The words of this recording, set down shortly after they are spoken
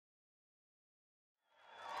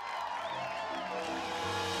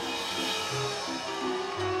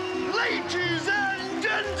Ladies and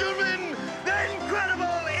gentlemen, the incredible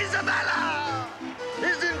Isabella!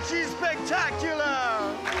 Isn't she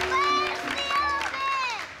spectacular? Where's the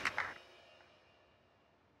elephant?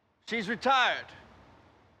 She's retired.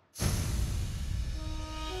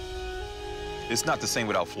 It's not the same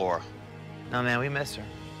without Flora. No, man, we miss her.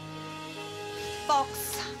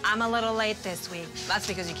 Folks, I'm a little late this week. That's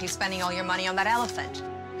because you keep spending all your money on that elephant.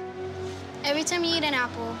 Every time you eat an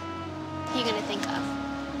apple, you're gonna think of.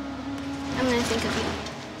 I'm gonna think of you.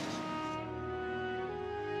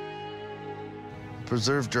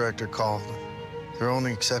 Preserve director called. They're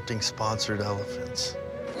only accepting sponsored elephants.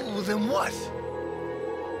 Well, then what?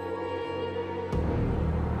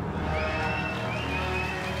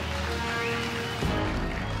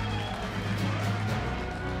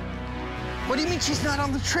 What do you mean she's not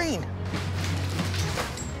on the train?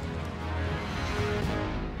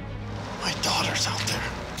 My daughter's out there.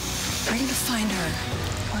 We're gonna find her.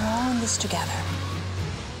 We're all in this together.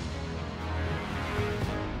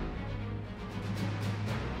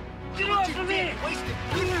 Get off of me! Hey!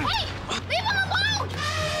 Leave him alone!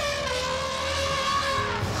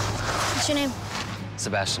 What's your name?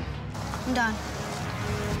 Sebastian. I'm Don.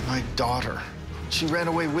 My daughter. She ran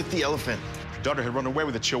away with the elephant. Your daughter had run away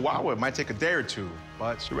with a chihuahua. It might take a day or two,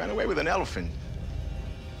 but she ran away with an elephant.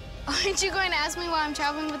 Aren't you going to ask me why I'm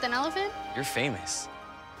traveling with an elephant? You're famous.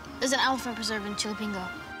 There's an elephant preserve in Chilipingo.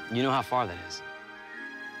 You know how far that is.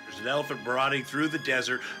 There's an elephant marauding through the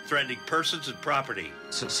desert, threatening persons and property.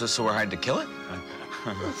 So we're hired to kill it?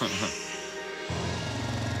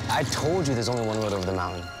 I told you there's only one road over the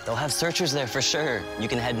mountain. They'll have searchers there for sure. You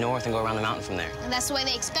can head north and go around the mountain from there. And that's the way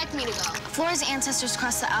they expect me to go. Flora's ancestors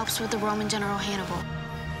crossed the Alps with the Roman general Hannibal.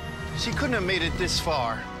 She couldn't have made it this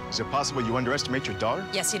far. Is it possible you underestimate your daughter?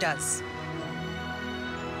 Yes, he does.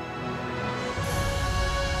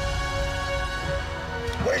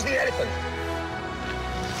 Where's the elephant?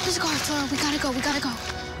 There's a car, Flora. We gotta go.